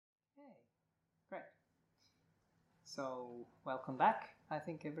So, welcome back. I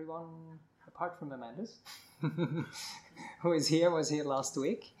think everyone, apart from Amanda's, who was here last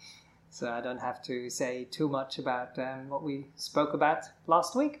week. So I don't have to say too much about what we spoke about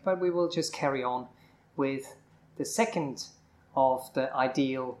last week, but we will just carry on with the second of the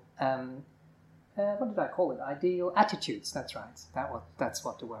ideal, what did I call it? Ideal attitudes, that's right. That's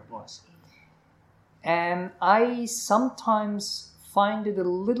what the word was. And I sometimes find it a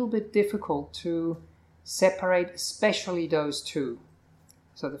little bit difficult to separate especially those two.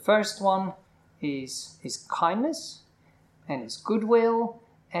 So the first one is kindness and is goodwill,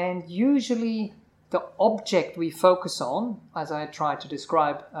 and usually the object we focus on, as I tried to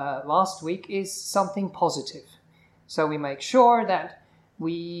describe last week, is something positive. So we make sure that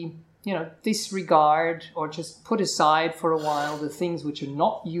we disregard or just put aside for a while the things which are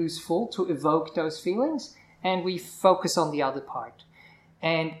not useful to evoke those feelings, and we focus on the other part.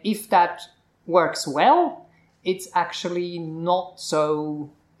 And if that works well, it's actually not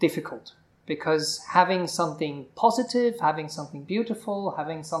so difficult, because having something positive, having something beautiful,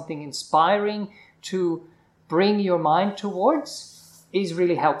 having something inspiring to bring your mind towards is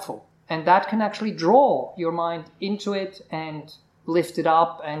really helpful. And that can actually draw your mind into it and lift it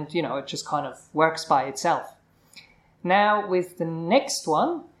up, and it just kind of works by itself. Now with the next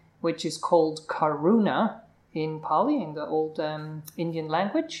one, which is called karuna in Pali, in the old Indian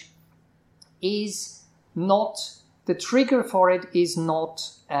language, is not, the trigger for it is not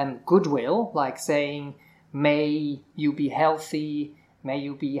goodwill, like saying, may you be healthy, may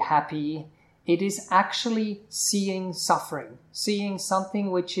you be happy. It is actually seeing suffering, seeing something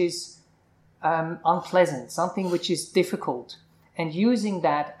which is unpleasant, something which is difficult, and using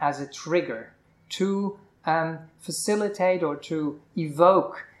that as a trigger to facilitate or to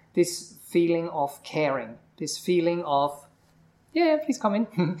evoke this feeling of caring, this feeling of, please come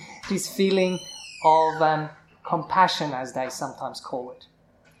in, this feeling of compassion, as they sometimes call it.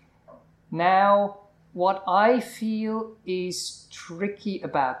 Now, what I feel is tricky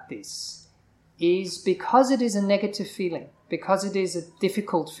about this is because it is a negative feeling, because it is a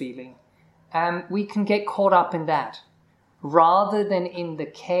difficult feeling, we can get caught up in that rather than in the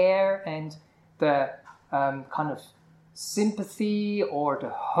care and the kind of sympathy or the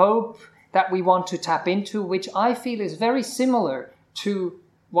hope that we want to tap into, which I feel is very similar to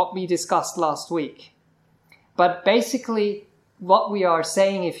what we discussed last week. But basically, what we are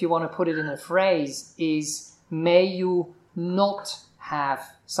saying, if you want to put it in a phrase, is may you not have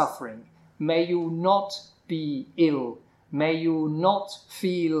suffering. May you not be ill. May you not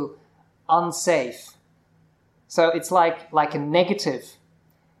feel unsafe. So it's like a negative.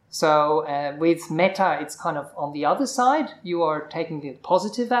 So with metta, it's kind of on the other side. You are taking the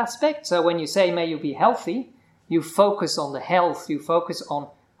positive aspect. So when you say, may you be healthy, you focus on the health. You focus on,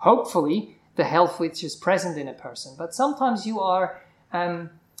 hopefully, the health which is present in a person. But sometimes you are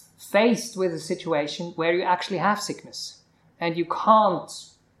faced with a situation where you actually have sickness. And you can't,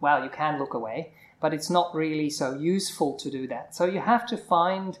 you can look away, but it's not really so useful to do that. So you have to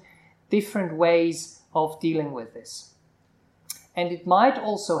find different ways of dealing with this. And it might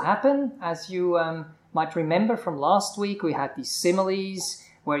also happen, as you might remember from last week, we had these similes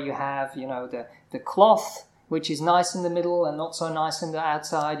where you have, the cloth, which is nice in the middle and not so nice in the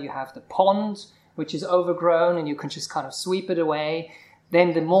outside. You have the pond, which is overgrown and you can just kind of sweep it away.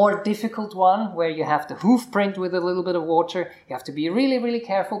 Then the more difficult one, where you have the hoof print with a little bit of water. You have to be really, really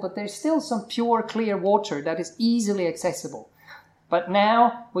careful, but there's still some pure, clear water that is easily accessible. But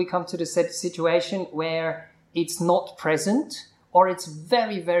now we come to the situation where it's not present, or it's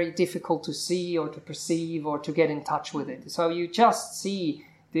very, very difficult to see or to perceive or to get in touch with it. So you just see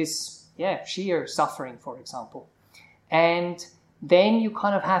this, sheer suffering, for example. And then you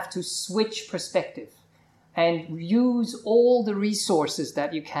kind of have to switch perspective and use all the resources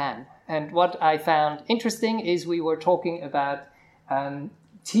that you can. And what I found interesting is we were talking about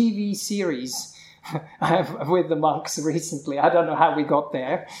TV series with the monks recently. I don't know how we got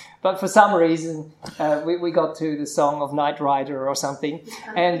there, but for some reason we got to the song of Knight Rider or something,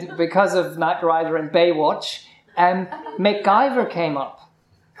 and because of Knight Rider and Baywatch, MacGyver came up,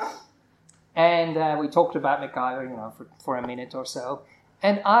 and we talked about MacGyver, for a minute or so,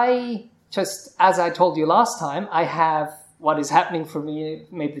 and I just, as I told you last time, I have what is happening for me,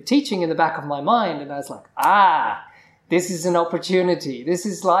 made the teaching in the back of my mind, and I was like, this is an opportunity. This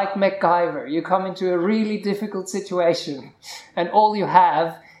is like MacGyver. You come into a really difficult situation and all you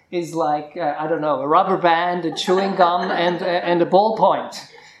have is like, a rubber band, a chewing gum and a ballpoint.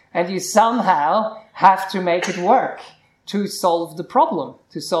 And you somehow have to make it work to solve the problem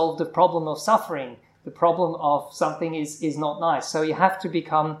of suffering, the problem of something is not nice. So you have to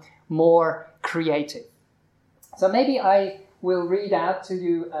become more creative. So maybe I will read out to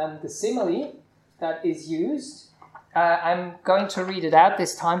you the simile that is used. I'm going to read it out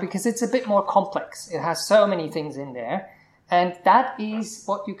this time because it's a bit more complex. It has so many things in there. And that is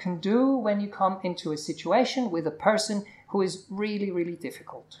what you can do when you come into a situation with a person who is really, really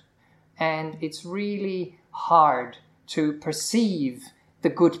difficult. And it's really hard to perceive the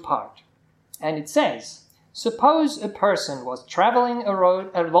good part. And it says, suppose a person was traveling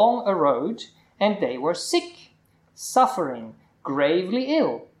along a road and they were sick, suffering, gravely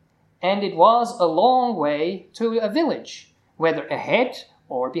ill. And it was a long way to a village, whether ahead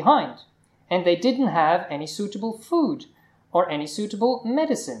or behind. And they didn't have any suitable food or any suitable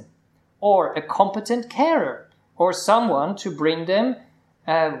medicine or a competent carer or someone to bring them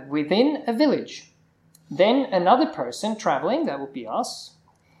within a village. Then another person traveling, that would be us,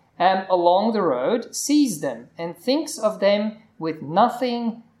 along the road sees them and thinks of them with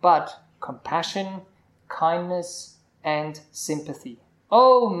nothing but compassion, kindness, and sympathy.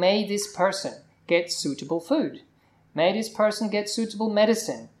 Oh, may this person get suitable food. May this person get suitable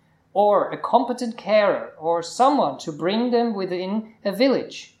medicine, or a competent carer, or someone to bring them within a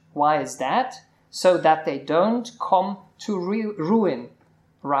village. Why is that? So that they don't come to ruin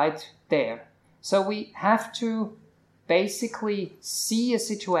right there. So we have to basically see a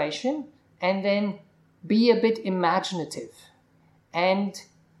situation and then be a bit imaginative and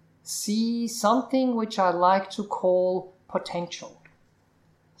see something which I like to call potential.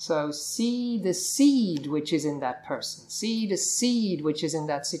 So see the seed which is in that person. See the seed which is in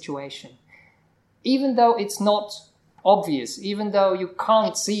that situation. Even though it's not obvious, even though you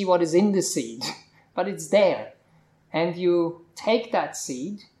can't see what is in the seed, but it's there. And you take that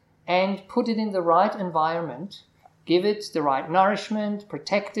seed and put it in the right environment, give it the right nourishment,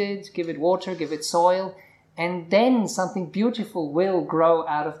 protect it, give it water, give it soil, and then something beautiful will grow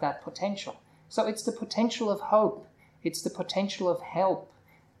out of that potential. So it's the potential of hope. It's the potential of help.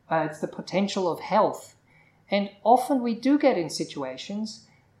 It's the potential of health. And often we do get in situations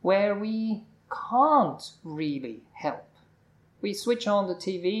where we can't really help. We switch on the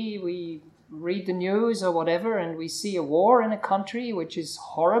TV, we read the news or whatever, and we see a war in a country which is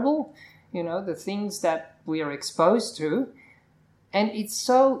horrible, the things that we are exposed to. And it's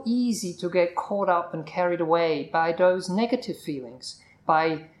so easy to get caught up and carried away by those negative feelings,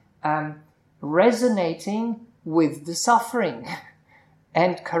 by resonating with the suffering.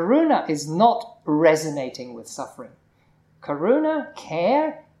 And karuna is not resonating with suffering. Karuna,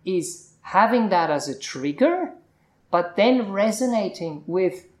 care, is having that as a trigger, but then resonating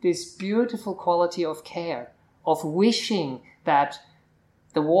with this beautiful quality of care, of wishing that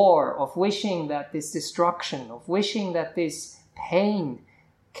the war, of wishing that this destruction, of wishing that this pain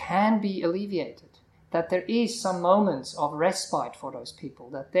can be alleviated, that there is some moments of respite for those people,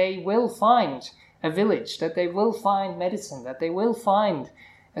 that they will find a village, that they will find medicine, that they will find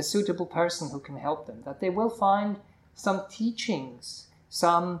a suitable person who can help them, that they will find some teachings,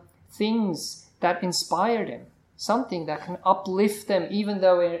 some things that inspire them, something that can uplift them even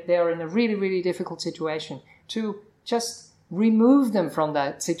though they are in a really, really difficult situation, to just remove them from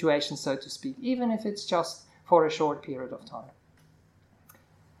that situation, so to speak, even if it's just for a short period of time.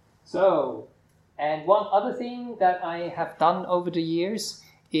 So, and one other thing that I have done over the years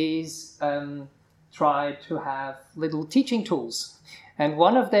is try to have little teaching tools. And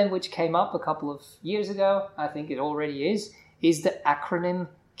one of them, which came up a couple of years ago, I think it already is the acronym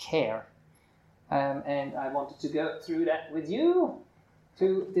CARE. And I wanted to go through that with you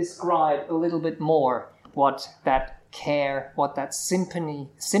to describe a little bit more what that care, what that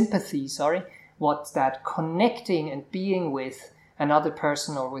sympathy, what that connecting and being with another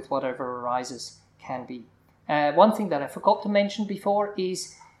person or with whatever arises can be. One thing that I forgot to mention before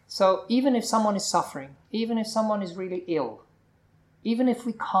is, so even if someone is suffering, even if someone is really ill, even if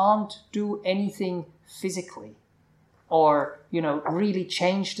we can't do anything physically or, really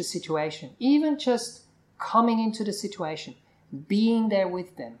change the situation, even just coming into the situation, being there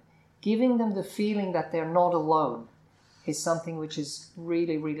with them, giving them the feeling that they're not alone is something which is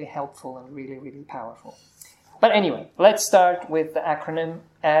really, really helpful and really, really powerful. But anyway, let's start with the acronym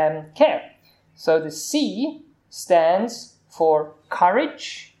CARE. So the C stands for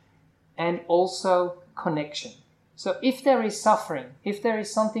courage and also connection. So if there is suffering, if there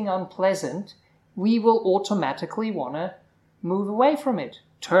is something unpleasant, we will automatically want to move away from it,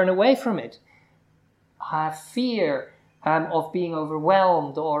 turn away from it, have fear of being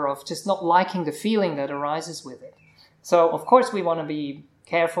overwhelmed or of just not liking the feeling that arises with it. So of course we want to be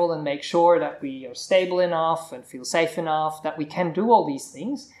careful and make sure that we are stable enough and feel safe enough that we can do all these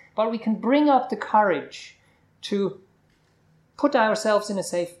things, but we can bring up the courage to put ourselves in a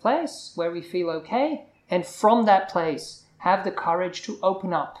safe place where we feel okay and from that place have the courage to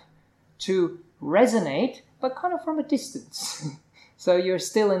open up, to resonate, but kind of from a distance. So you're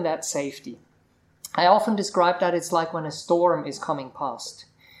still in that safety. I often describe that it's like when a storm is coming past.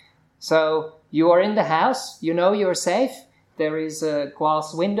 So you are in the house, you know you're safe, there is a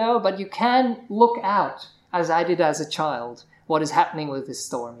glass window, but you can look out, as I did as a child, what is happening with this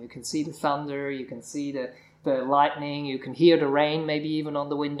storm. You can see the thunder, you can see the lightning, you can hear the rain, maybe even on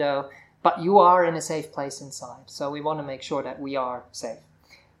the window, but you are in a safe place inside. So we want to make sure that we are safe.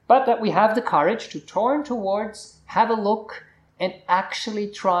 But that we have the courage to turn towards, have a look, and actually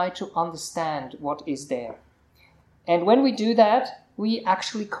try to understand what is there. And when we do that, we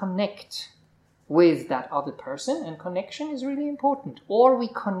actually connect with that other person, and connection is really important. Or we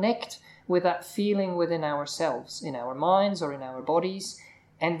connect with that feeling within ourselves, in our minds or in our bodies,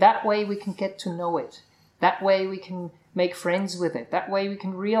 and that way we can get to know it. That way we can make friends with it. That way we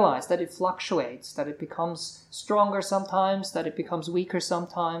can realize that it fluctuates, that it becomes stronger sometimes, that it becomes weaker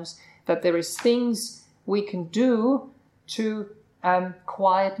sometimes, that there is things we can do to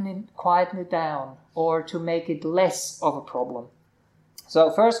quieten it down or to make it less of a problem.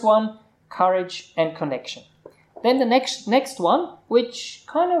 So first one, courage and connection. Then the next one, which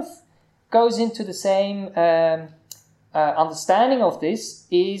kind of goes into the same understanding of this,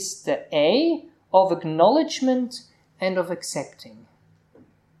 is the A of acknowledgement and of accepting.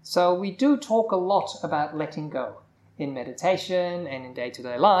 So we do talk a lot about letting go in meditation and in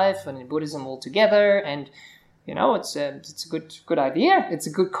day-to-day life and in Buddhism altogether, and you know, it's a good idea, it's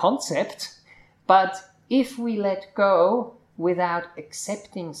a good concept, but if we let go without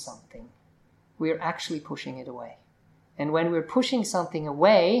accepting something, we're actually pushing it away. And when we're pushing something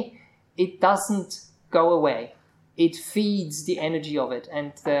away, it doesn't go away. It feeds the energy of it.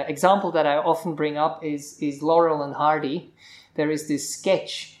 And the example that I often bring up is Laurel and Hardy. There is this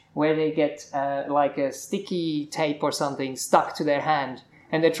sketch where they get like a sticky tape or something stuck to their hand.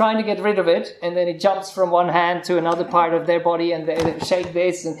 And they're trying to get rid of it, and then it jumps from one hand to another part of their body, and they shake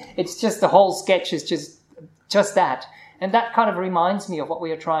this, and it's just the whole sketch is just that. And that kind of reminds me of what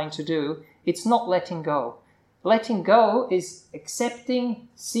we are trying to do. It's not letting go. Letting go is accepting,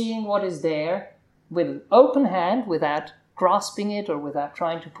 seeing what is there with an open hand, without grasping it or without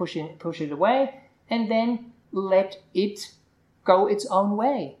trying to push it away, and then let it go its own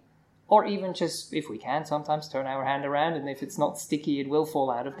way. Or even just, if we can, sometimes turn our hand around, and if it's not sticky, it will fall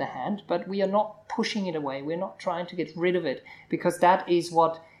out of the hand. But we are not pushing it away. We're not trying to get rid of it, because that is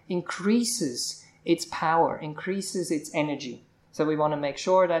what increases its power, increases its energy. So we want to make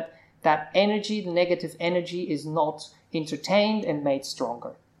sure that that energy, the negative energy, is not entertained and made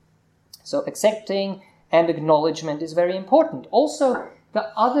stronger. So accepting and acknowledgement is very important. Also, the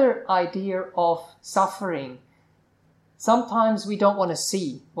other idea of suffering, sometimes we don't want to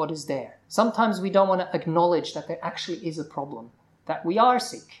see what is there. Sometimes we don't want to acknowledge that there actually is a problem, that we are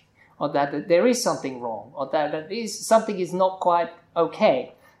sick, or that there is something wrong, or that something is not quite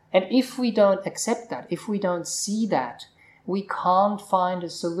okay. And if we don't accept that, if we don't see that, we can't find a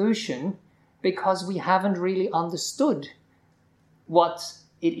solution, because we haven't really understood what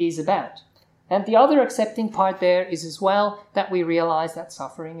it is about. And the other accepting part there is as well that we realize that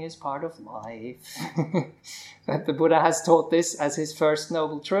suffering is part of life. That the Buddha has taught this as his first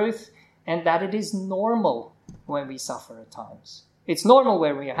noble truth, and that it is normal when we suffer at times. It's normal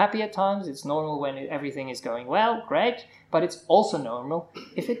when we are happy at times, it's normal when everything is going well, great, but it's also normal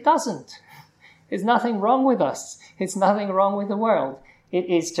if it doesn't. There's nothing wrong with us. It's nothing wrong with the world. It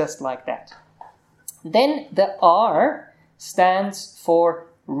is just like that. Then the R stands for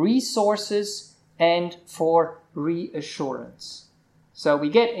resources and for reassurance. So we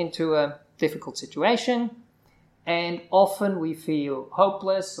get into a difficult situation, and often we feel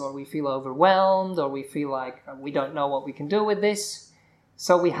hopeless, or we feel overwhelmed, or we feel like we don't know what we can do with this.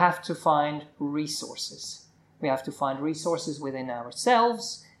 So we have to find resources. We have to find resources within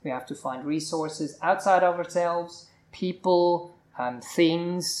ourselves. We have to find resources outside of ourselves, people,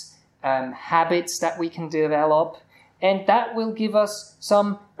 things, habits that we can develop. And that will give us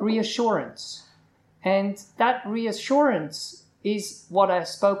some reassurance. And that reassurance is what I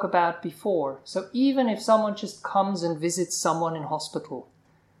spoke about before. So even if someone just comes and visits someone in hospital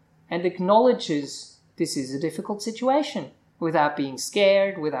and acknowledges this is a difficult situation, without being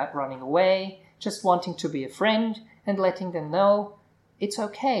scared, without running away, just wanting to be a friend and letting them know, it's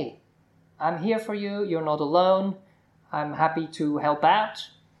okay. I'm here for you. You're not alone. I'm happy to help out.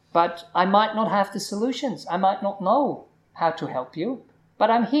 But I might not have the solutions. I might not know how to help you.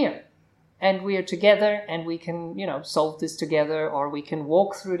 But I'm here. And we are together, and we can, solve this together, or we can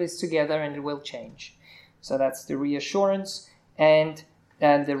walk through this together, and it will change. So that's the reassurance and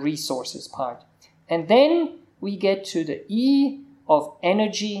the resources part. And then we get to the E of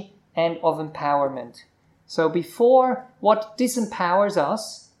energy and of empowerment. So before, what disempowers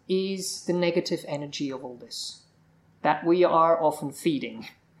us is the negative energy of all this that we are often feeding.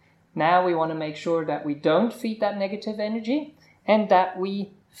 Now we want to make sure that we don't feed that negative energy and that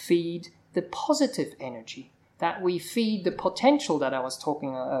we feed the positive energy, that we feed the potential that I was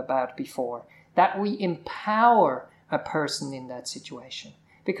talking about before, that we empower a person in that situation.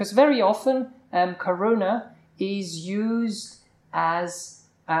 Because very often karuna is used as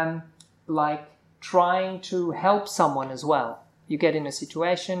like trying to help someone as well. You get in a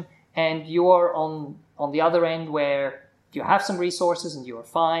situation and you're on the other end where you have some resources and you're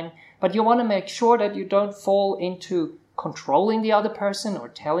fine, but you want to make sure that you don't fall into controlling the other person or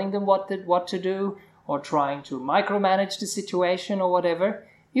telling them what to do or trying to micromanage the situation or whatever.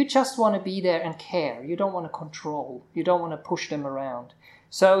 You just want to be there and care. You don't want to control. You don't want to push them around.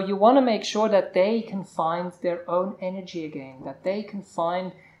 So you want to make sure that they can find their own energy again, that they can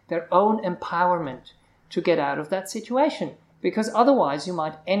find their own empowerment to get out of that situation. Because otherwise you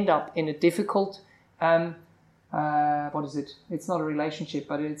might end up in a difficult, It's not a relationship,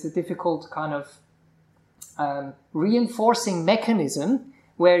 but it's a difficult kind of reinforcing mechanism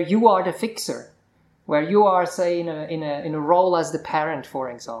where you are the fixer, where you are, say, in a role as the parent, for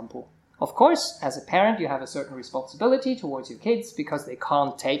example. Of course, as a parent, you have a certain responsibility towards your kids because they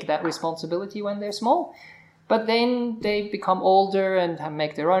can't take that responsibility when they're small. But then they become older and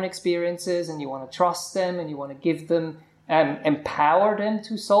make their own experiences, and you want to trust them and you want to give them, empower them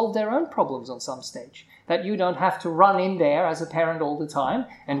to solve their own problems on some stage. That you don't have to run in there as a parent all the time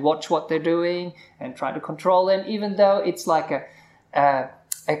and watch what they're doing and try to control them, even though it's like a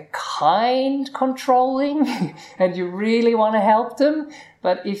kind controlling and you really want to help them.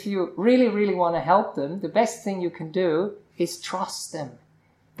 But if you really, really want to help them, the best thing you can do is trust them,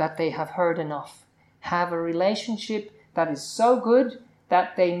 that they have heard enough. Have a relationship that is so good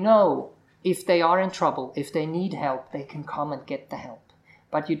that they know if they are in trouble, if they need help, they can come and get the help.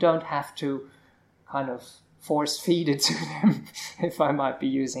 But you don't have to kind of force feed it to them, if I might be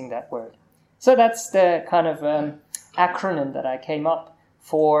using that word. So that's the kind of acronym that I came up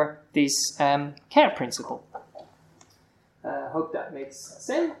for this care principle. I hope that makes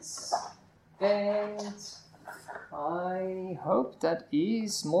sense. And I hope that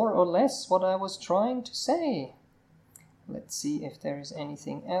is more or less what I was trying to say. Let's see if there is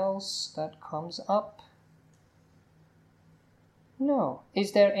anything else that comes up. No.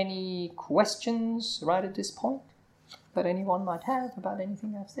 Is there any questions right at this point that anyone might have about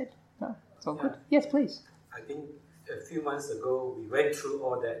anything I've said? No? It's all good? Yes, please. I think a few months ago we went through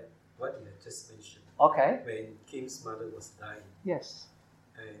all that, what you had just mentioned. Okay. When Kim's mother was dying. Yes.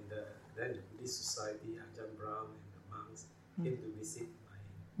 And then the Buddhist Society, Ajahn Brahm and the monks came to visit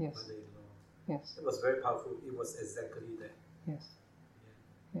my mother-in-law. Yes. It was very powerful. It was exactly that. Yes.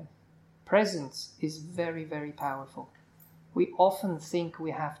 Yeah. Yes. Presence is very, very powerful. We often think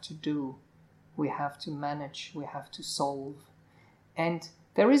we have to do, we have to manage, we have to solve. And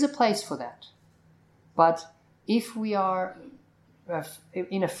there is a place for that. But if we are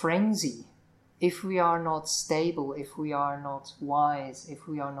in a frenzy, if we are not stable, if we are not wise, if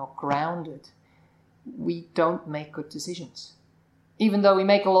we are not grounded, we don't make good decisions. Even though we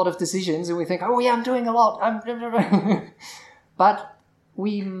make a lot of decisions and we think, oh yeah, I'm doing a lot. But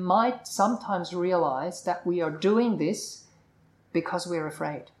we might sometimes realize that we are doing this because we're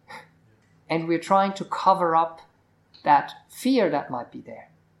afraid. And we're trying to cover up that fear that might be there.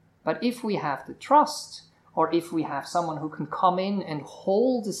 But if we have the trust, or if we have someone who can come in and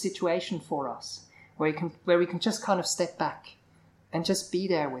hold the situation for us, where we can just kind of step back and just be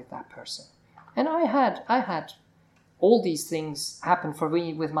there with that person. And I had all these things happen for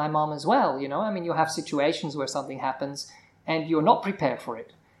me with my mom as well, you know. I mean, you have situations where something happens and you're not prepared for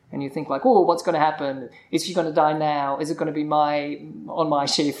it. And you think like, oh, what's going to happen? Is she going to die now? Is it going to be on my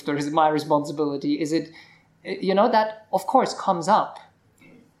shift, or is it my responsibility? Is it, you know, that of course comes up.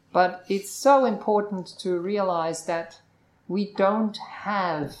 But it's so important to realize that we don't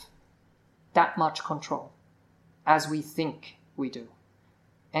have that much control as we think we do.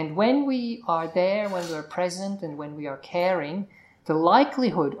 And when we are there, when we're present and when we are caring, the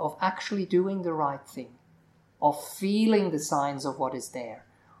likelihood of actually doing the right thing, of feeling the signs of what is there,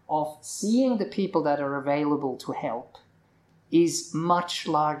 of seeing the people that are available to help, is much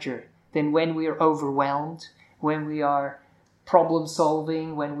larger than when we are overwhelmed, when we are problem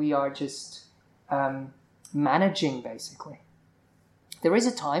solving, when we are just managing, basically. There is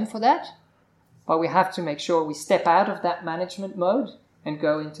a time for that, but we have to make sure we step out of that management mode and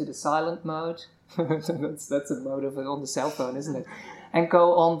go into the silent mode. That's a mode on the cell phone, isn't it? and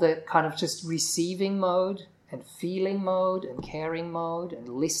go on the kind of just receiving mode and feeling mode and caring mode and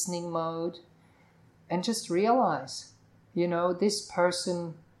listening mode, and just realize, this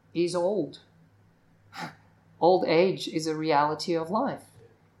person is old. Old age is a reality of life.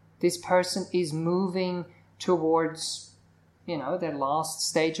 This person is moving towards, their last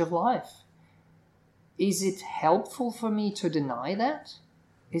stage of life. Is it helpful for me to deny that?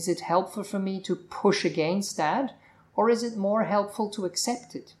 Is it helpful for me to push against that? Or is it more helpful to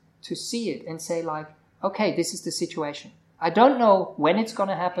accept it, to see it and say like, okay, this is the situation. I don't know when it's going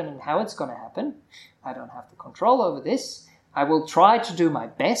to happen and how it's going to happen. I don't have the control over this. I will try to do my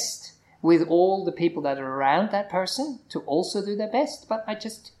best with all the people that are around that person to also do their best, but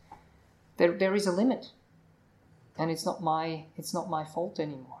there is a limit. And it's not my fault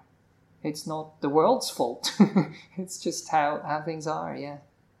anymore. It's not the world's fault. It's just how things are, yeah.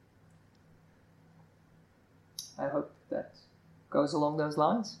 I hope that goes along those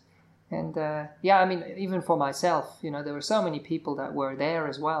lines. And even for myself, there were so many people that were there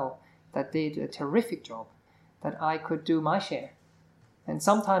as well that did a terrific job, that I could do my share. And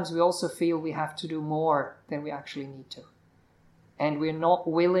sometimes we also feel we have to do more than we actually need to. And we're not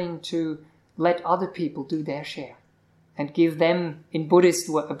willing to let other people do their share and give them, in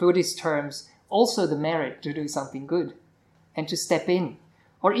Buddhist terms, also the merit to do something good and to step in.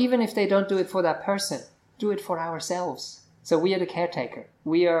 Or even if they don't do it for that person, do it for ourselves. So we are the caretaker.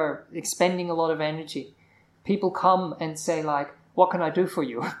 We are expending a lot of energy. People come and say like, what can I do for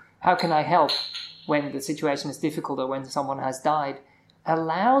you? How can I help when the situation is difficult or when someone has died?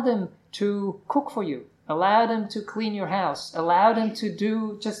 Allow them to cook for you. Allow them to clean your house. Allow them to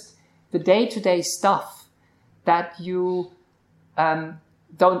do just the day-to-day stuff that you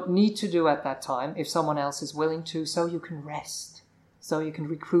don't need to do at that time if someone else is willing to, so you can rest, so you can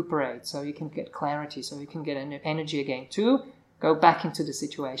recuperate, so you can get clarity, so you can get energy again to go back into the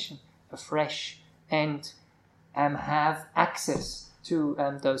situation afresh and have access to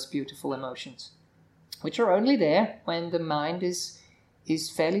those beautiful emotions, which are only there when the mind is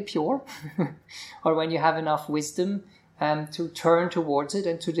fairly pure or when you have enough wisdom to turn towards it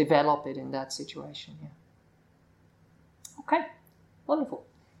and to develop it in that situation. Yeah. Okay, wonderful.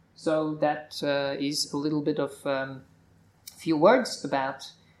 So that is a little bit of few words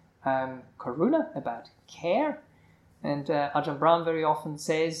about karuna, about care. And Ajahn Brahm very often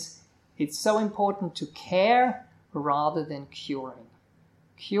says it's so important to care rather than curing.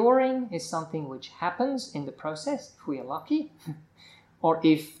 Curing is something which happens in the process, if we are lucky, or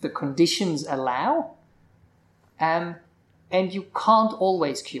if the conditions allow, and you can't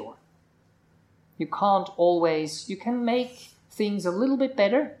always cure. You can make things a little bit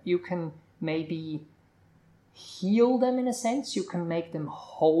better. You can maybe heal them in a sense. You can make them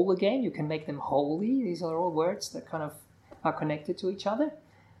whole again. You can make them holy. These are all words that kind of are connected to each other.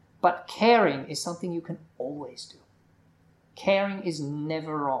 But caring is something you can always do. Caring is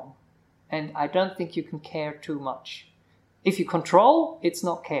never wrong. And I don't think you can care too much. If you control, it's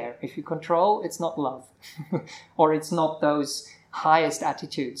not care. If you control, it's not love. Or it's not those highest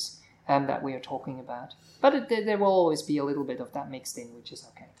attitudes that we are talking about. But there will always be a little bit of that mixed in, which is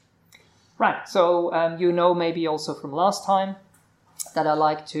okay. Right, so maybe also from last time that I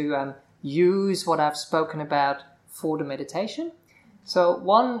like to use what I've spoken about for the meditation. So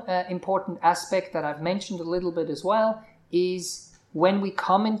one important aspect that I've mentioned a little bit as well is when we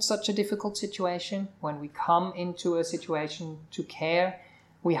come in such a difficult situation, when we come into a situation to care,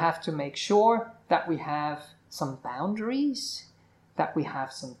 we have to make sure that we have some boundaries, that we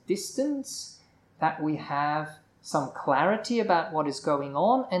have some distance, that we have some clarity about what is going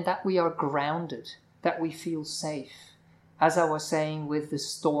on, and that we are grounded, that we feel safe. As I was saying with the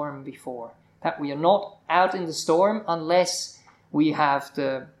storm before, that we are not out in the storm unless we have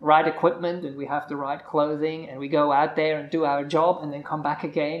the right equipment and we have the right clothing and we go out there and do our job and then come back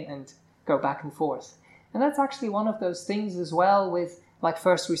again and go back and forth. And that's actually one of those things as well with like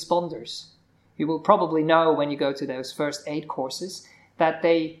first responders. You will probably know when you go to those first aid courses that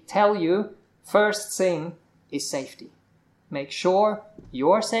they tell you first thing is safety. Make sure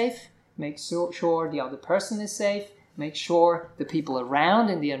you're safe, make sure the other person is safe, make sure the people around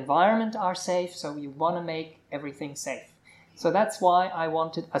in the environment are safe, so you want to make everything safe. So that's why I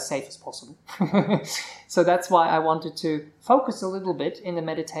wanted, as safe as possible. So that's why I wanted to focus a little bit in the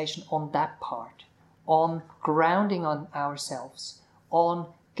meditation on that part, on grounding on ourselves, on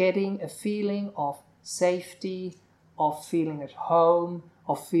getting a feeling of safety, of feeling at home,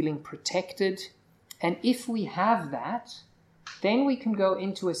 of feeling protected. And if we have that, then we can go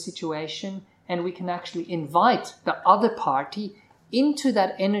into a situation and we can actually invite the other party into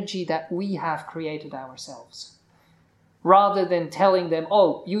that energy that we have created ourselves. rather than telling them,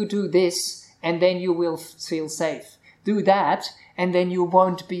 oh, you do this and then you will feel safe. Do that and then you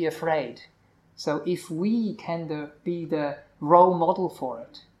won't be afraid. So if we can be the role model for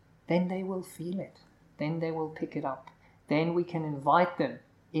it, then they will feel it. Then they will pick it up. Then we can invite them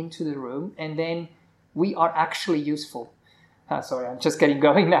into the room, and then we are actually useful. Sorry, I'm just getting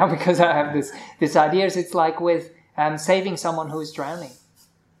going now because I have this idea. It's like with saving someone who is drowning.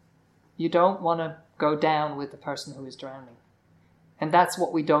 You don't want to go down with the person who is drowning. And that's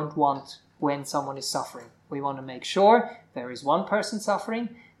what we don't want when someone is suffering. We want to make sure there is one person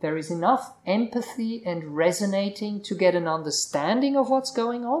suffering, there is enough empathy and resonating to get an understanding of what's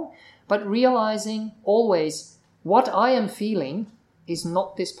going on, but realizing always what I am feeling is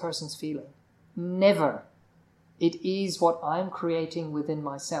not this person's feeling. Never. It is what I'm creating within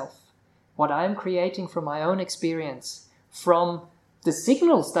myself. What I'm creating from my own experience, from the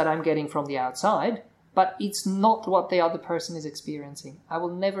signals that I'm getting from the outside, but it's not what the other person is experiencing. I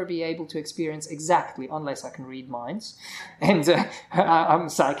will never be able to experience exactly, unless I can read minds, and I'm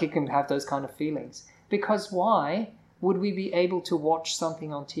psychic and have those kind of feelings. Because why would we be able to watch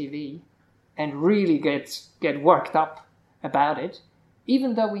something on TV and really get worked up about it,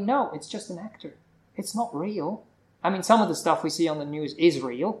 even though we know it's just an actor? It's not real. I mean, some of the stuff we see on the news is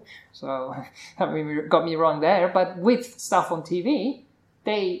real, so I mean, you got me wrong there, but with stuff on TV,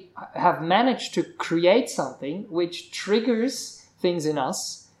 they have managed to create something which triggers things in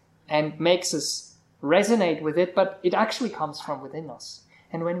us and makes us resonate with it, but it actually comes from within us.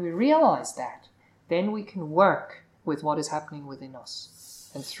 And when we realize that, then we can work with what is happening within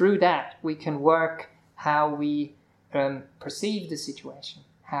us. And through that, we can work how we perceive the situation,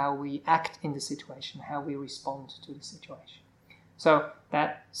 how we act in the situation, how we respond to the situation. So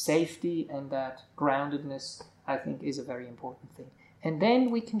that safety and that groundedness, I think, is a very important thing. And then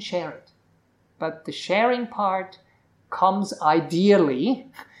we can share it. But the sharing part comes ideally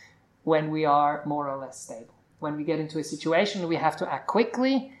when we are more or less stable. When we get into a situation we have to act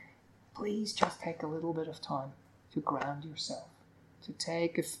quickly, please just take a little bit of time to ground yourself, to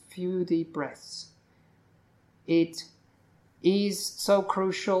take a few deep breaths. It is so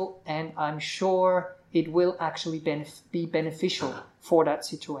crucial, and I'm sure it will actually be beneficial for that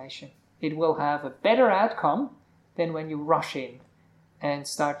situation. It will have a better outcome than when you rush in and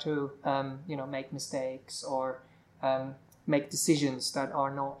start to make mistakes or make decisions that are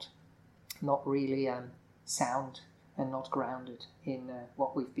not really sound and not grounded in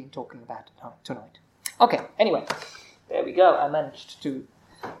what we've been talking about tonight. Okay, anyway, there we go. I managed to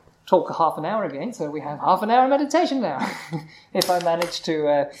talk a half an hour again, so we have half an hour meditation now. If I manage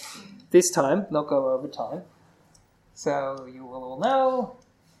to, this time, not go over time. So you will all know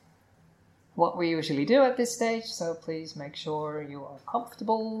what we usually do at this stage, so please make sure you are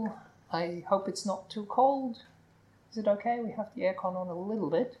comfortable. I hope it's not too cold. Is it okay? We have the aircon on a little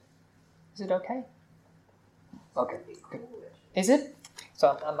bit. Is it okay? Okay, good. Is it?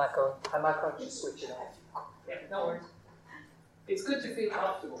 So I might go to switch it off. Yeah, no worries. It's good to feel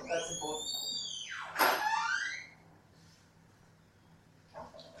comfortable, that's important.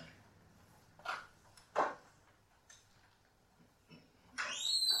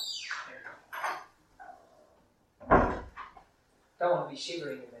 Don't want to be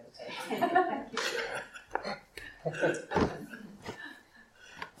shivering in meditation.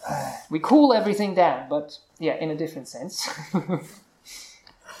 We cool everything down, but yeah, in a different sense.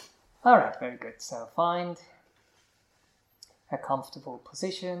 All right, very good. So find a comfortable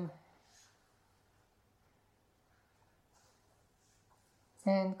position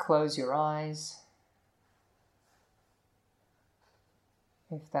and close your eyes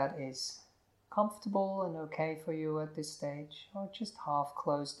if that is comfortable and okay for you at this stage, or just half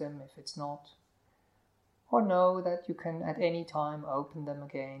close them if it's not, or know that you can at any time open them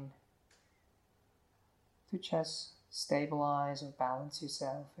again to just stabilize or balance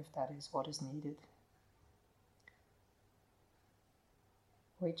yourself if that is what is needed.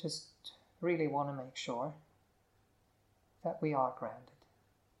 We just really want to make sure that we are grounded,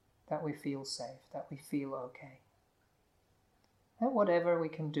 that we feel safe, that we feel okay. And whatever we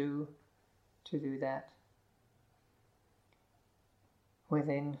can do to do that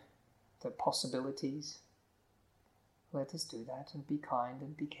within the possibilities, let us do that and be kind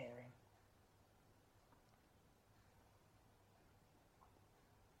and be caring.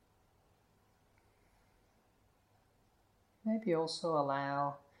 Maybe also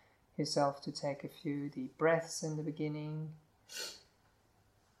allow yourself to take a few deep breaths in the beginning.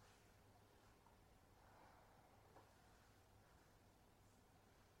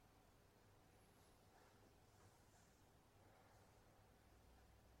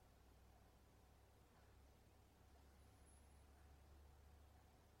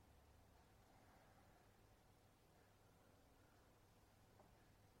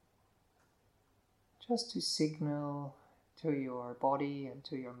 just to signal to your body and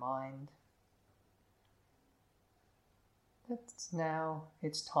to your mind that now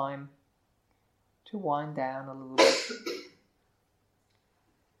it's time to wind down a little bit,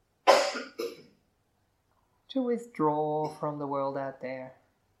 to withdraw from the world out there,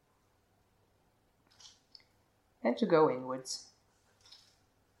 and to go inwards.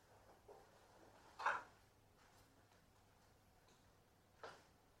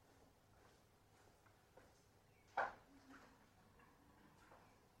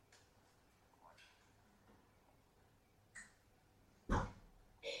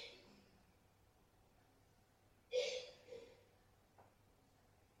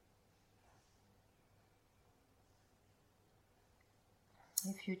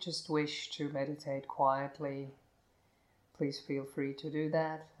 If you just wish to meditate quietly, please feel free to do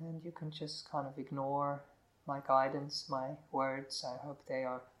that, and you can just kind of ignore my guidance, my words. I hope they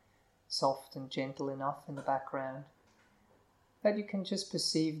are soft and gentle enough in the background that you can just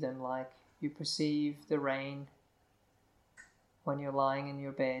perceive them like you perceive the rain when you're lying in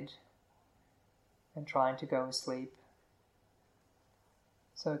your bed and trying to go asleep.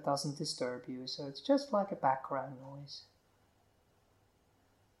 So it doesn't disturb you, so it's just like a background noise.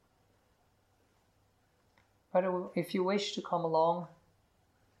 But if you wish to come along,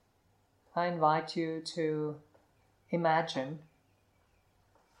 I invite you to imagine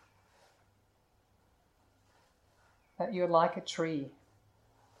that you're like a tree.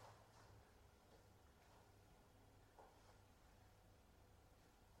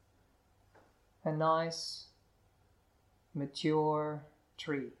 A nice, mature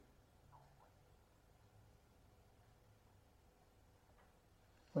tree.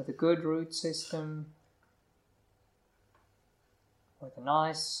 With a good root system, with a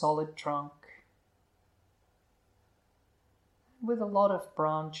nice solid trunk, with a lot of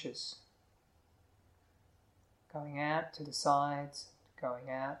branches going out to the sides, going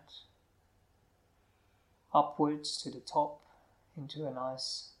out upwards to the top into a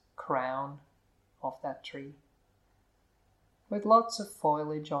nice crown of that tree, with lots of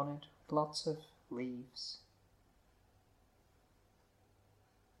foliage on it, with lots of leaves.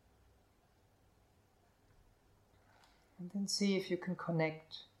 And then see if you can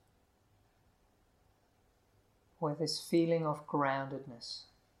connect with this feeling of groundedness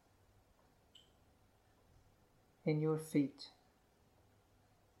in your feet.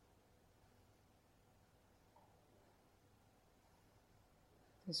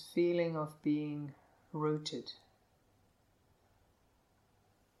 This feeling of being rooted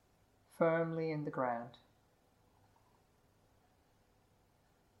firmly in the ground.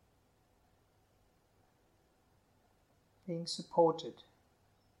 Being supported,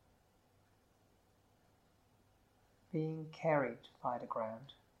 being carried by the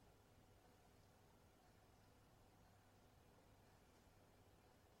ground.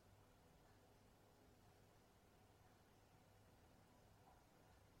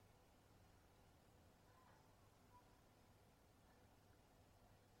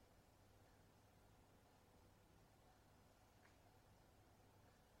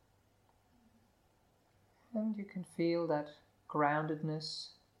 And you can feel that groundedness,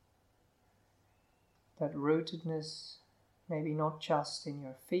 that rootedness, maybe not just in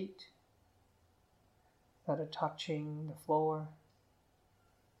your feet that are touching the floor,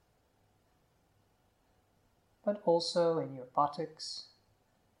 but also in your buttocks,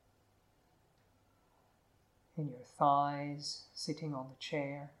 in your thighs, sitting on the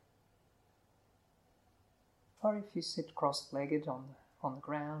chair, or if you sit cross-legged on the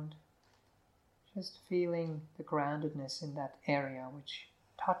ground. Just feeling the groundedness in that area which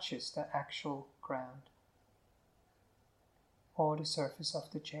touches the actual ground or the surface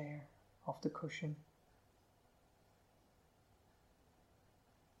of the chair, of the cushion.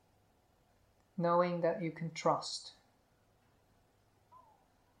 Knowing that you can trust.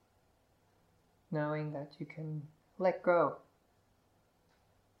 Knowing that you can let go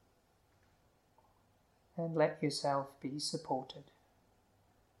and let yourself be supported.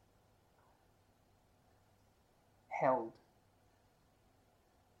 Held.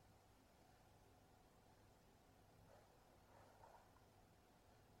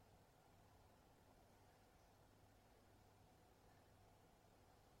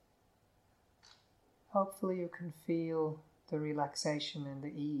 Hopefully you can feel the relaxation and the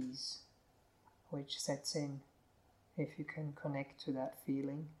ease which sets in if you can connect to that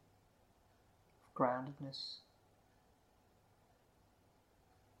feeling of groundedness,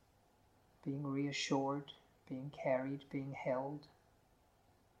 being reassured, being carried, being held.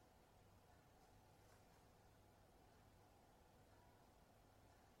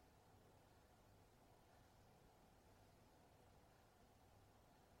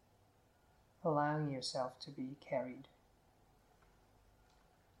 allowing yourself to be carried.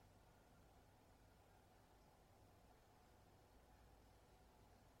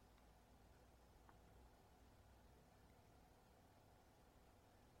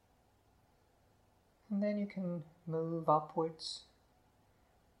 And then you can move upwards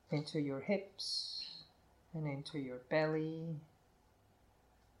into your hips and into your belly,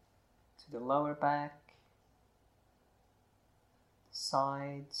 to the lower back, the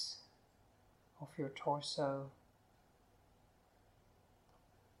sides of your torso,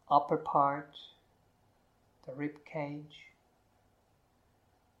 upper part, the rib cage,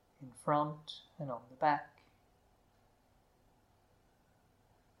 in front and on the back,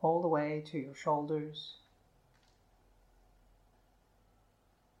 all the way to your shoulders,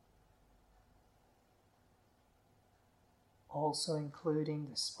 also including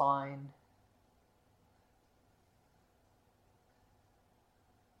the spine,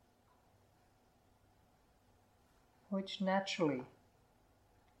 which naturally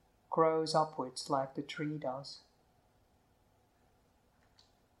grows upwards like the tree does.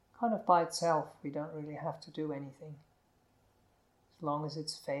 Kind of by itself, we don't really have to do anything. As long as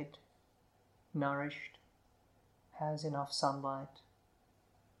it's fed, nourished, has enough sunlight,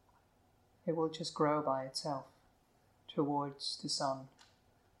 it will just grow by itself towards the sun,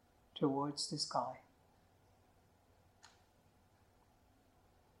 towards the sky.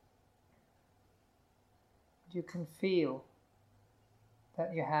 You can feel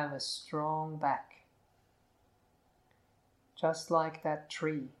that you have a strong back, just like that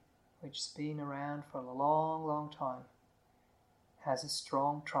tree which has been around for a long, long time, has a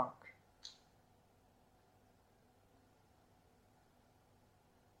strong trunk.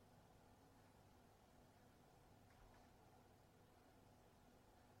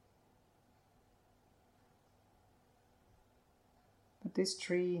 But this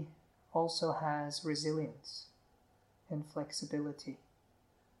tree also has resilience and flexibility.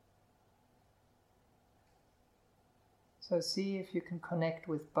 So see if you can connect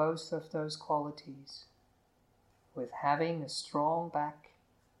with both of those qualities, with having a strong back,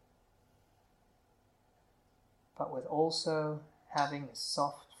 but with also having a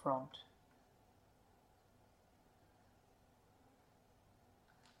soft front.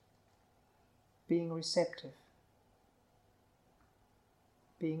 Being receptive,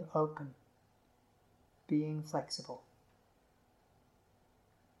 being open, being flexible.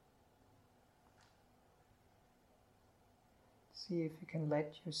 See if you can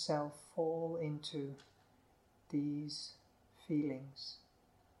let yourself fall into these feelings.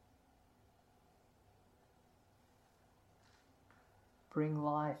 Bring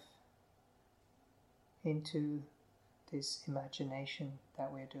life into this imagination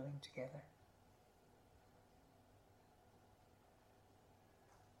that we're doing together.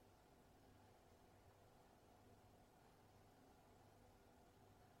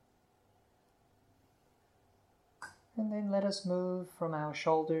 And then let us move from our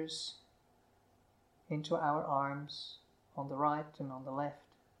shoulders into our arms on the right and on the left,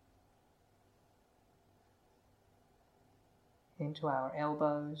 into our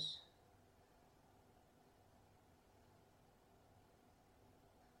elbows,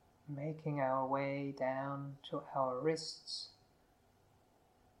 making our way down to our wrists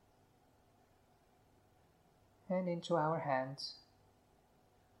and into our hands,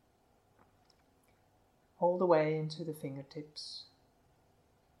 all the way into the fingertips.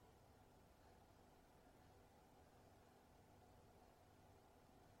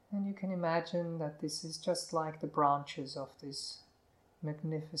 And you can imagine that this is just like the branches of this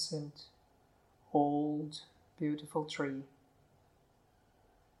magnificent, old, beautiful tree.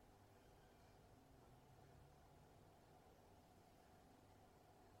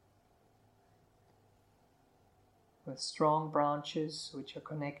 With strong branches which are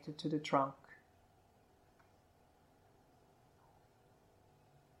connected to the trunk.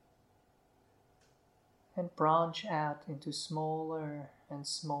 And branch out into smaller and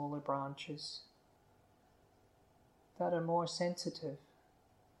smaller branches that are more sensitive,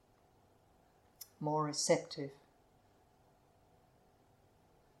 more receptive,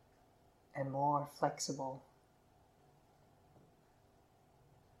 and more flexible.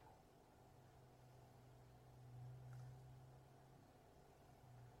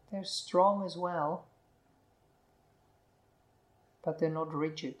 They're strong as well, but they're not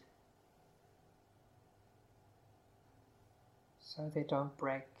rigid. So they don't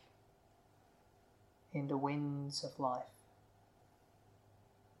break in the winds of life.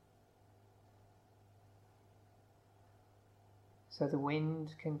 So the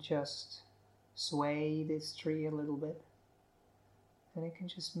wind can just sway this tree a little bit, And it can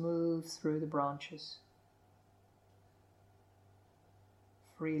just move through the branches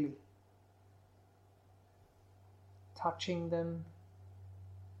freely, touching them,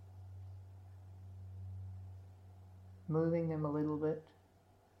 moving them a little bit,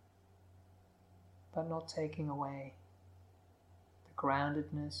 but not taking away the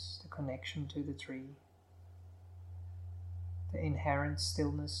groundedness, the connection to the tree, the inherent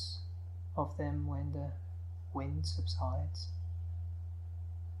stillness of them when the wind subsides.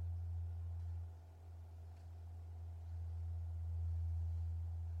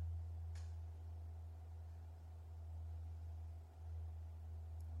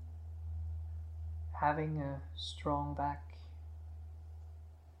 Having a strong back,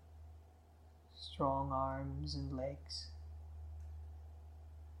 strong arms and legs,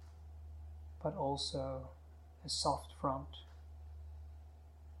 but also a soft front.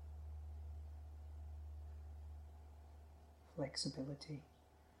 Flexibility,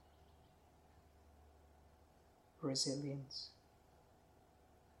 resilience.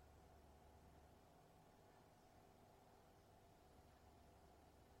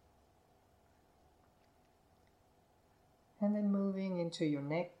 And then moving into your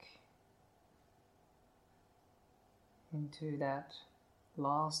neck, into that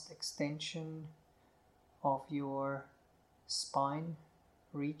last extension of your spine,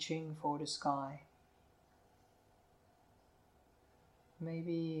 reaching for the sky.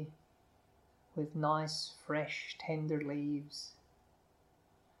 Maybe with nice, fresh, tender leaves.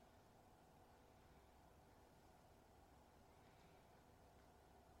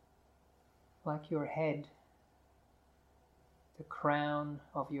 Like your head, the crown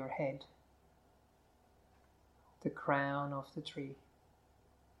of your head, the crown of the tree.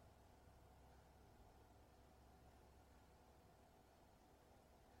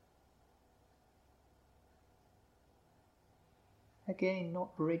 Again, not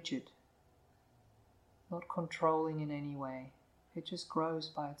rigid, not controlling in any way. It just grows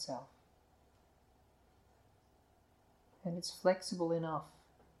by itself. And it's flexible enough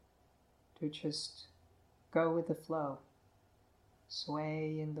to just go with the flow,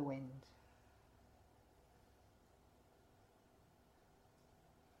 sway in the wind.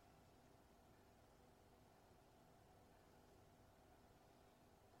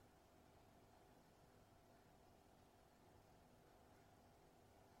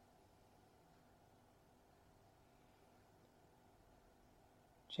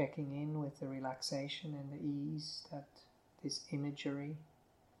 Checking in with the relaxation and the ease that this imagery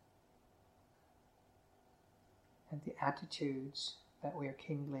and the attitudes that we're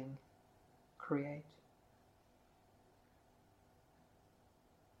kindling create.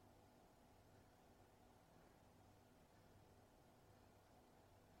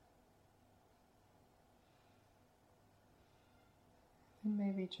 And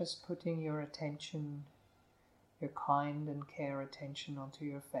maybe just putting your attention, your kind and care attention onto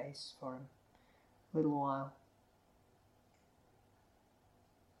your face for a little while.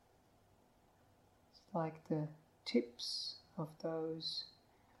 It's like the tips of those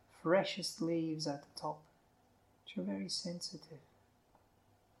freshest leaves at the top, which are very sensitive.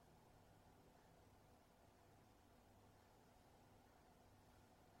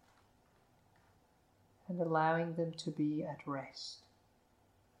 And allowing them to be at rest.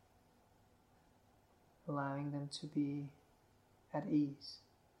 Allowing them to be at ease.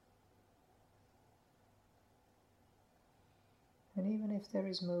 And even if there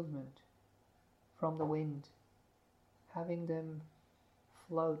is movement from the wind, having them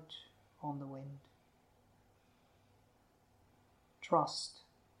float on the wind. Trust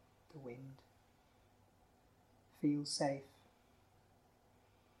the wind. Feel safe.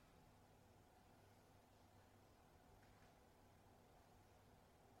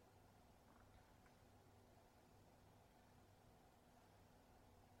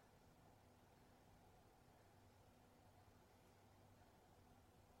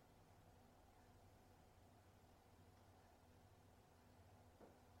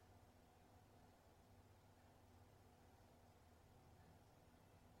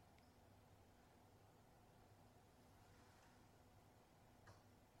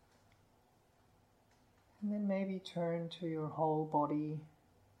 And then maybe turn to your whole body,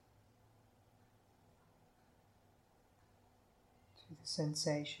 to the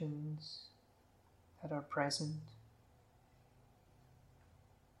sensations that are present.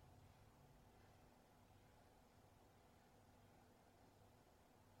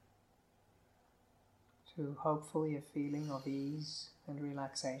 To hopefully a feeling of ease and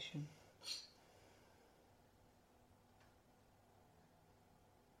relaxation.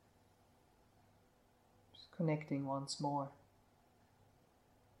 Connecting once more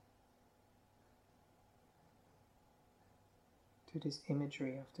to this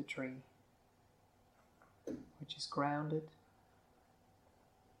imagery of the tree, which is grounded,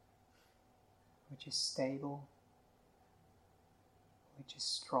 which is stable, which is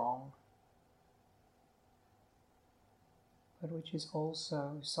strong, but which is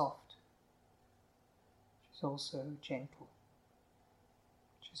also soft, which is also gentle,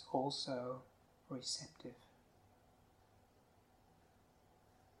 which is also receptive.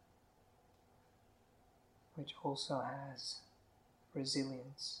 Which also has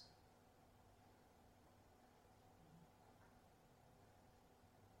resilience.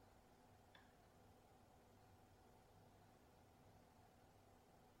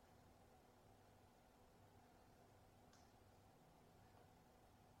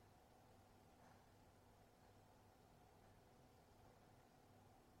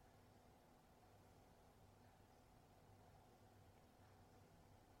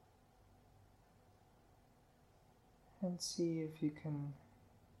 And see if you can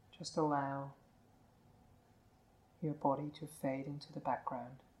just allow your body to fade into the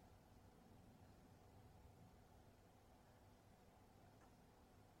background.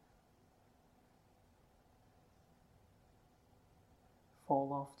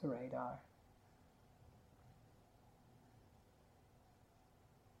 Fall off the radar.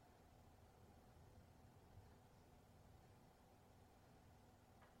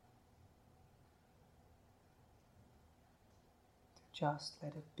 Just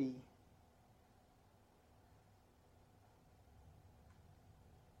let it be.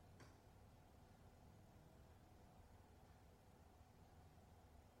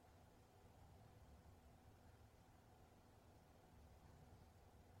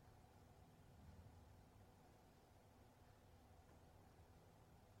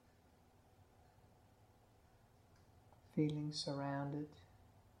 Feeling surrounded,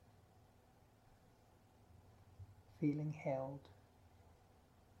 feeling held,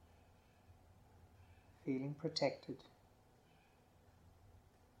 feeling protected,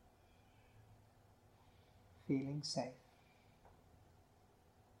 feeling safe.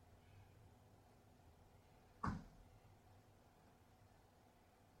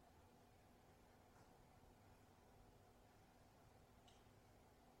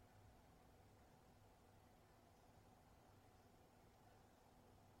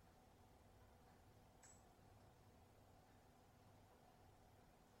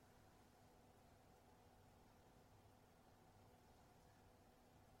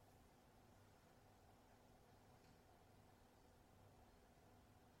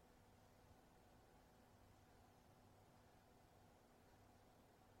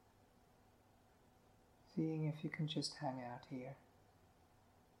 Seeing if you can just hang out here.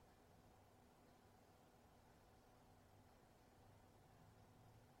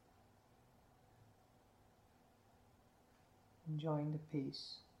 Enjoying the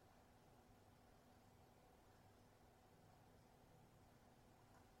peace.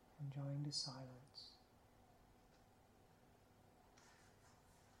 Enjoying the silence.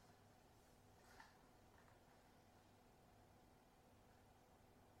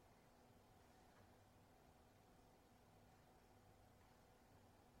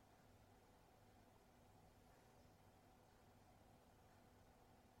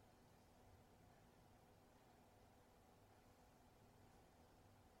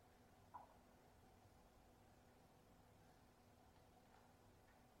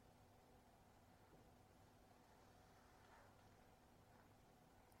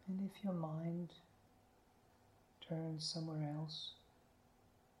 And if your mind turns somewhere else,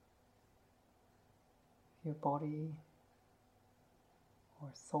 your body or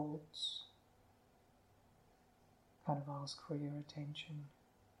thoughts kind of ask for your attention,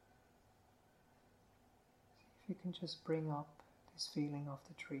 see if you can just bring up this feeling of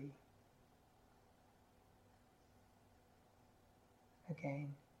the tree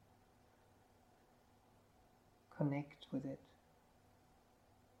again. Connect with it.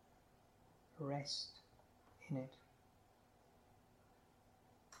 Rest in it.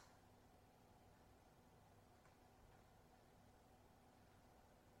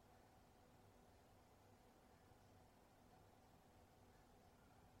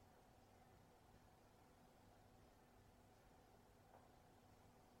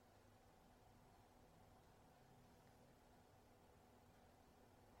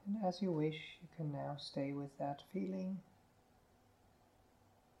 And as you wish, you can now stay with that feeling.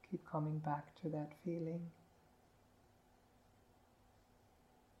 Keep coming back to that feeling.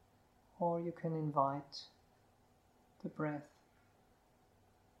 Or you can invite the breath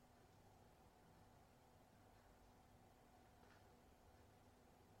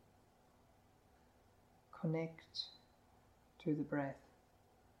connect to the breath.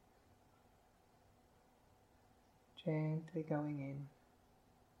 Gently going in,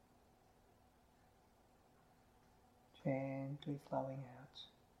 gently flowing out.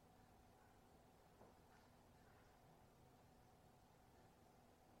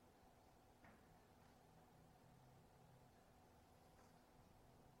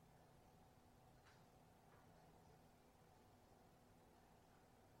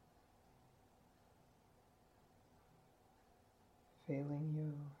 Filling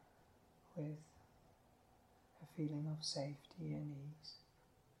you with a feeling of safety and ease.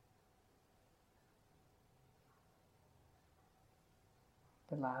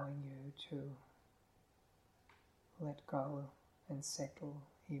 Allowing you to let go and settle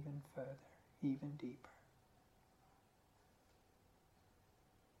even further, even deeper.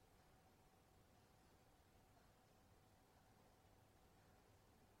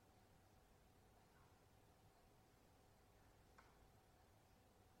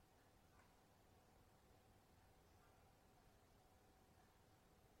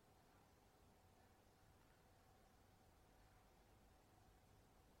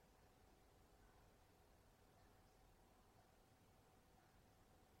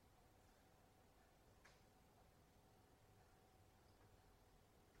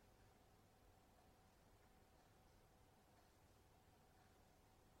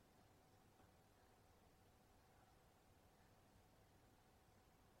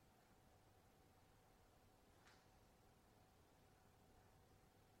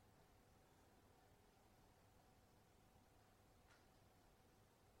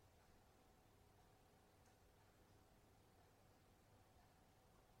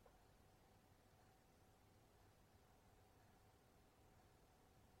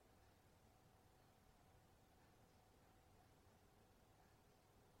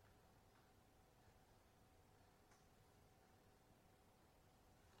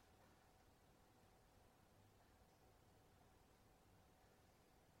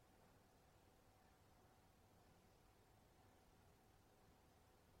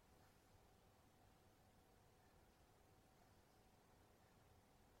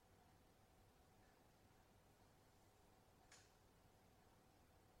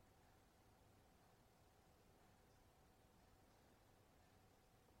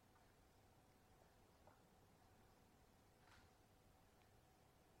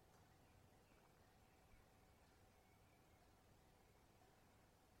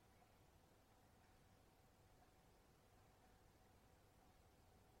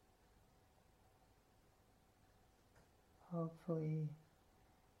 Hopefully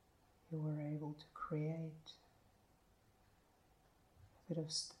you were able to create a bit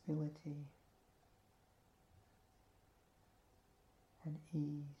of stability and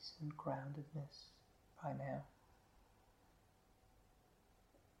ease and groundedness by now.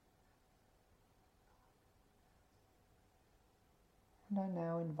 And I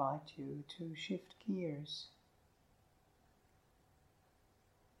now invite you to shift gears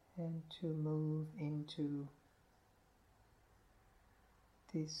and to move into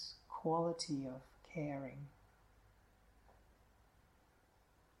this quality of caring.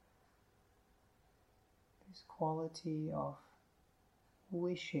 This quality of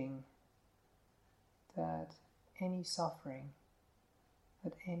wishing that any suffering,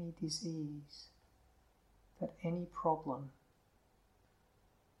 that any disease, that any problem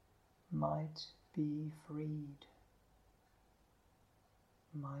might be freed,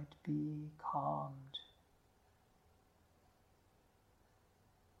 might be calmed,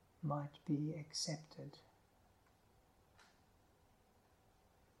 might be accepted.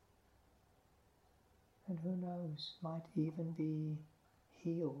 And who knows, might even be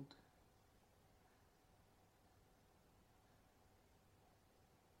healed.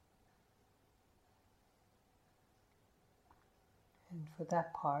 And for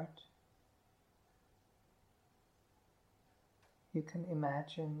that part, you can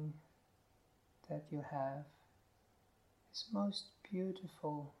imagine that you have this most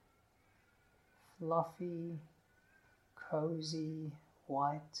beautiful, fluffy, cozy,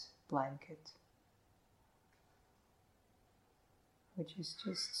 white blanket, which is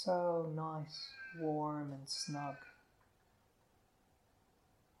just so nice, warm and snug.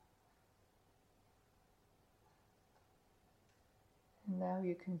 And now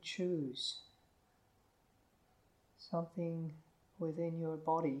you can choose something within your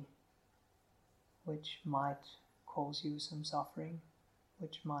body which might cause you some suffering,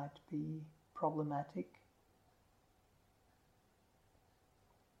 which might be problematic,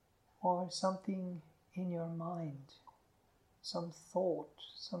 or something in your mind, some thought,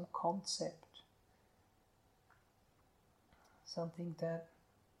 some concept something that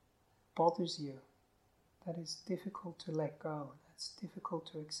bothers you, that is difficult to let go, that's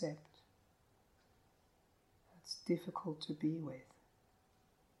difficult to accept, that's difficult to be with.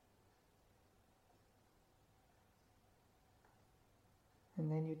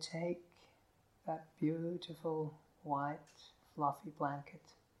 And then you take that beautiful white fluffy blanket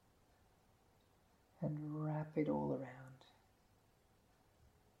and wrap it all around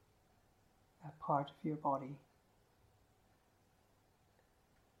that part of your body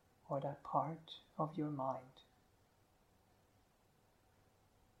or that part of your mind.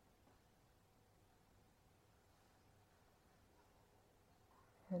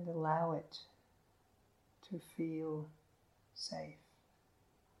 And allow it to feel safe,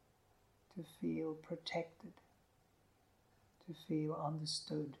 to feel protected, to feel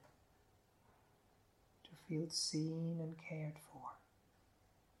understood, to feel seen and cared for.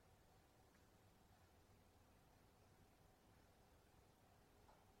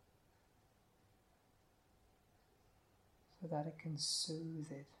 So that it can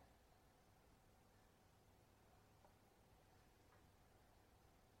soothe it.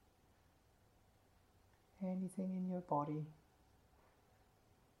 Anything in your body,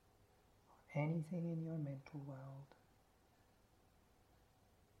 anything in your mental world,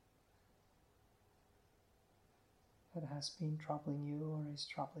 that has been troubling you or is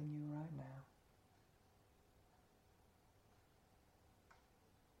troubling you right now.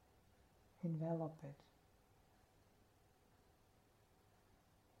 Envelop it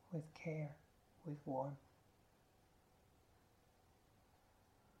with care, with warmth.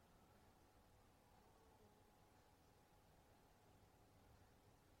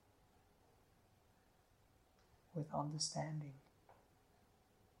 With understanding.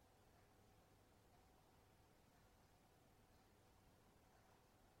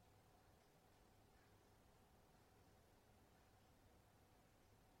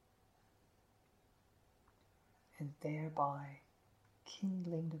 And thereby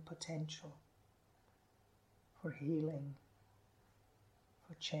kindling the potential for healing,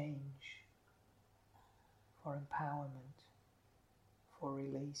 for change, for empowerment, for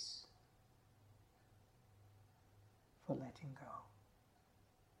release, for letting go,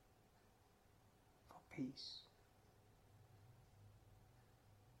 for peace.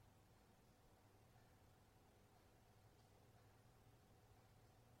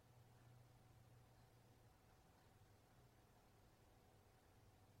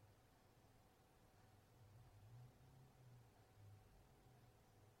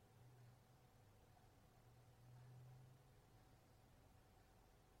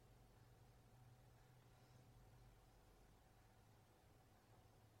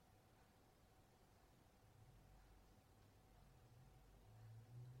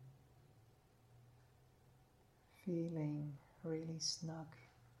 Feeling really snug.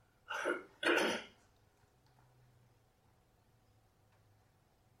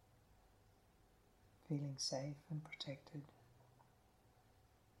 Feeling safe and protected.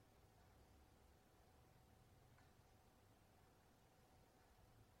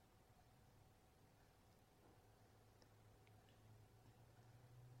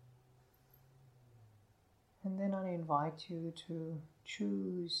 And then I invite you to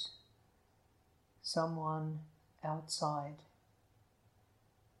choose someone outside,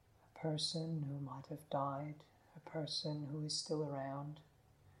 a person who might have died, a person who is still around,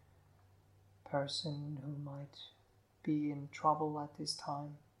 a person who might be in trouble at this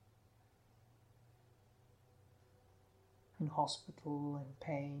time, in hospital, in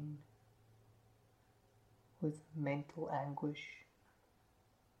pain, with mental anguish.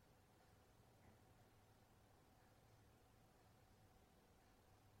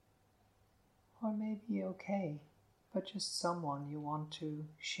 Or maybe okay, but just someone you want to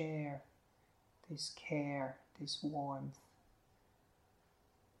share this care, this warmth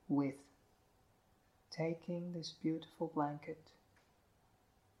with. Taking this beautiful blanket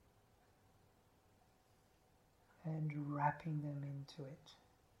and wrapping them into it,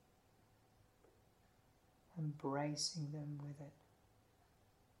 embracing them with it.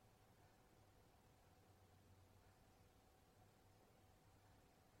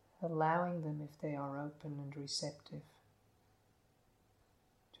 Allowing them, if they are open and receptive,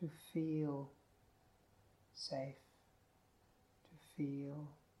 to feel safe, to feel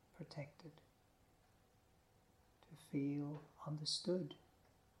protected, to feel understood,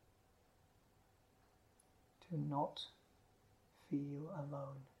 to not feel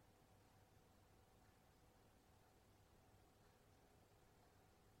alone.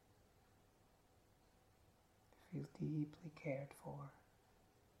 Feel deeply cared for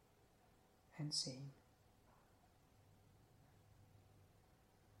and seen.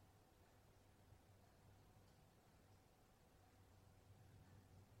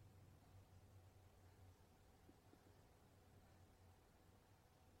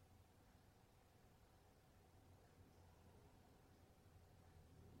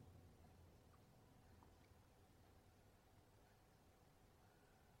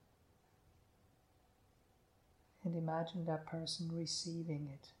 And imagine that person receiving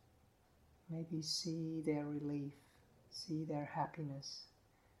it. Maybe see their relief, see their happiness,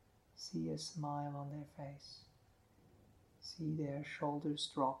 see a smile on their face, see their shoulders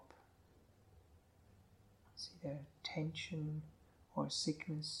drop, see their tension or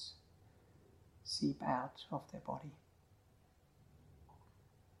sickness seep out of their body,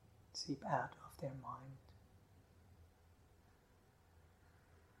 seep out of their mind.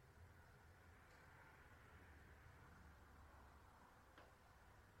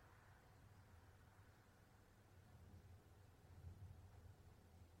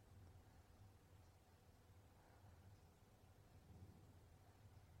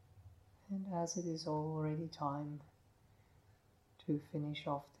 And as it is already time to finish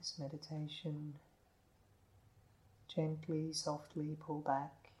off this meditation, gently, softly pull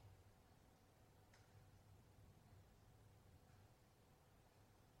back.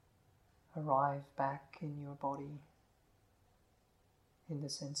 Arrive back in your body, in the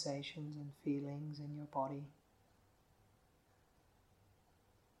sensations and feelings in your body.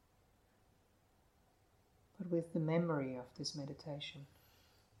 But with the memory of this meditation,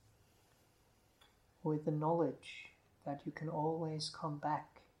 with the knowledge that you can always come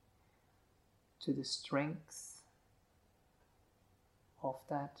back to the strength of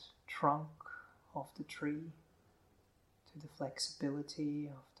that trunk of the tree, to the flexibility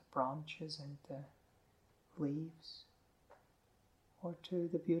of the branches and the leaves, or to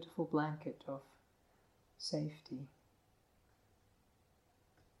the beautiful blanket of safety,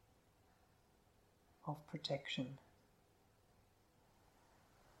 of protection.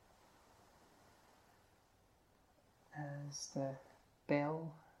 As the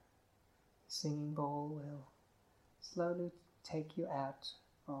bell, the singing bowl will slowly take you out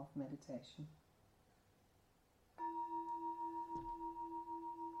of meditation.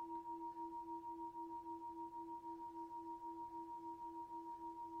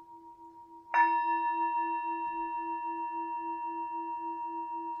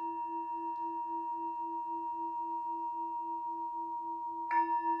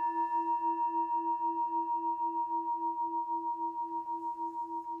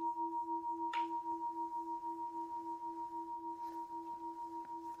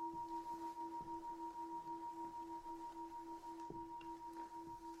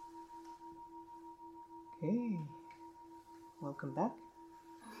 Okay, welcome back.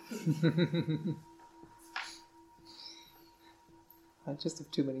 I just have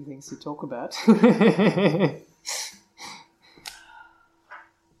too many things to talk about.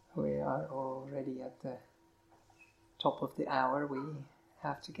 We are already at the top of the hour we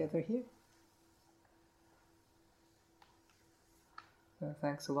have together here. So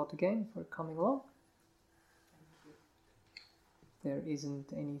thanks a lot again for coming along. There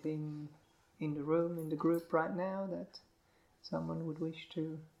isn't anything in the room, in the group right now that someone would wish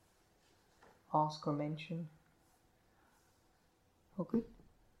to ask or mention. Oh, good.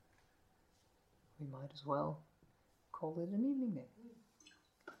 We might as well call it an evening then.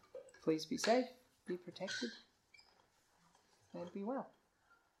 Please be safe, be protected, and be well.